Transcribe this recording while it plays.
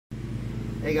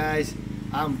Hey guys,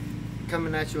 I'm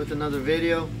coming at you with another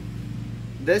video.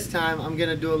 This time I'm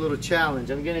gonna do a little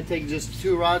challenge. I'm gonna take just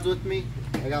 2 rods with me.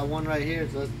 I got one right here.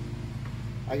 So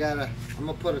I'm gonna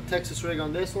put a Texas rig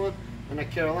on this one and a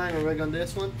Carolina rig on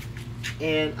this one,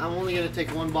 and I'm only gonna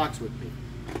take 1 box with me.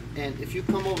 And if you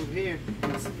come over here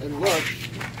and look,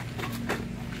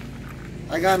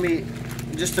 I got me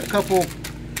just a couple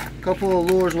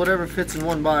of lures, whatever fits in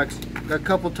 1 box. Got a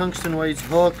couple tungsten weights,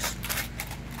 hooks,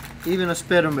 even a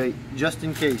spinnerbait, just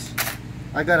in case.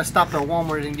 I gotta stop at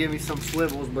Walmart and give me some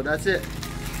swivels, but that's it.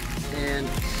 And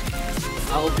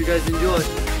I hope you guys enjoy.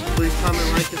 Please comment,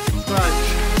 like, and subscribe.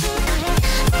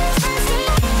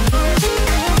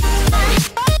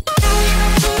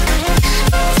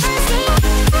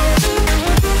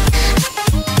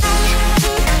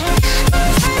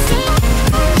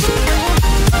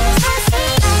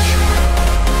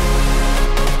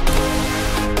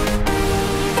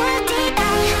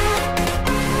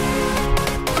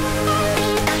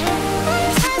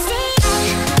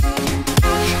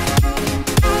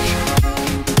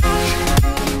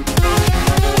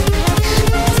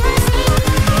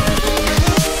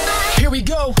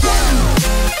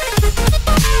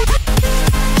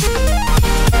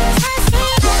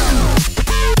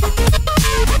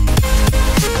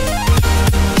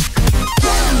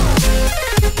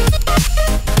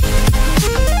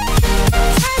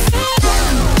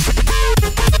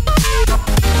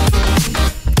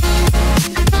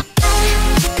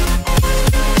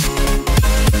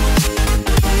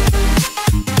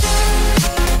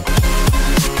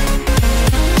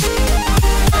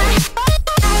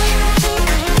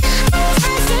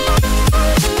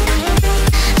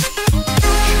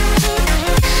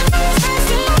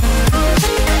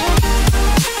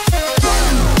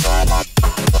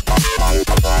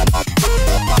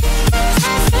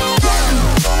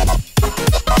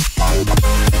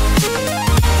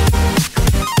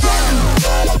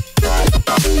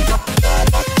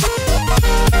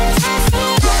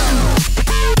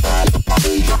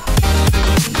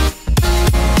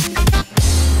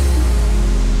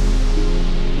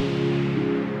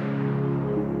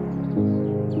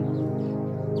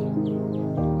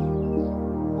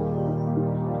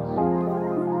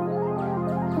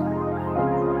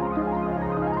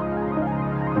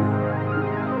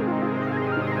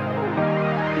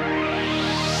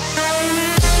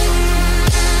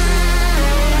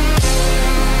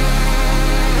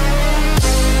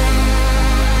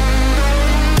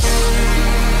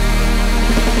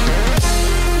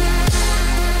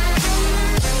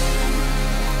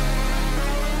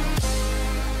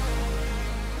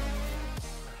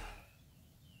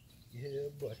 Yeah,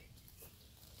 buddy.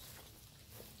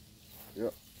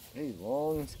 Yep, he's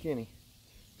long and skinny.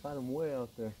 Tied him way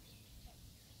out there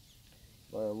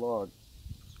by a log.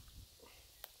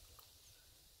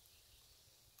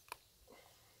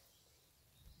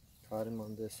 Caught him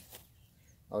on this.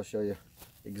 I'll show you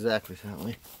exactly how.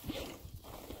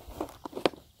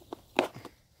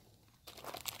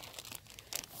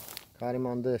 Caught him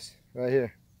on this right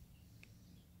here.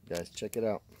 Guys, check it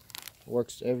out.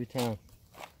 Works every time.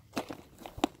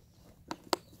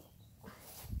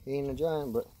 He ain't a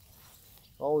giant, but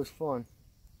always fun.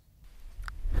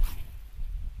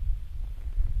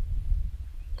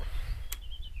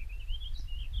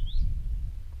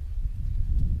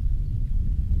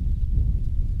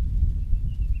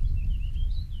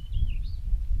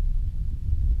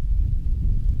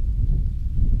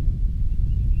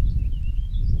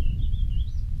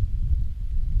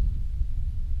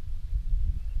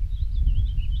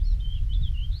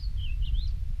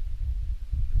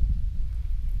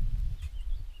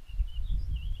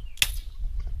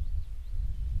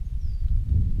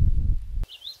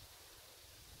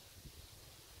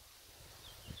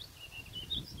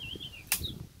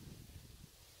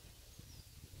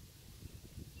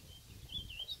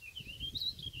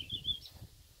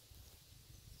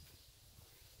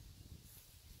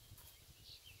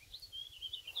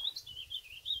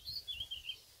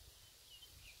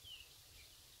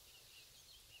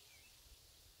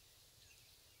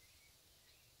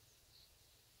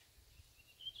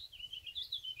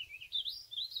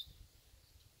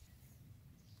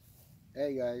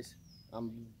 Hey guys,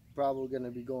 I'm probably going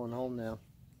to be going home now.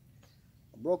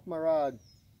 I broke my rod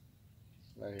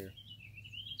right here.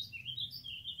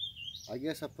 I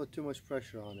guess I put too much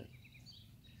pressure on it.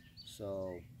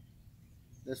 So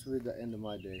this will be the end of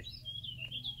my day.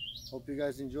 Hope you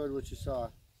guys enjoyed what you saw.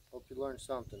 Hope you learned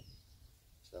something.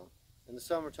 So in the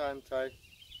summertime, try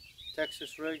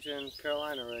Texas rigs and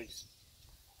Carolina rigs.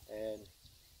 And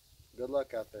good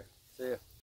luck out there. See ya.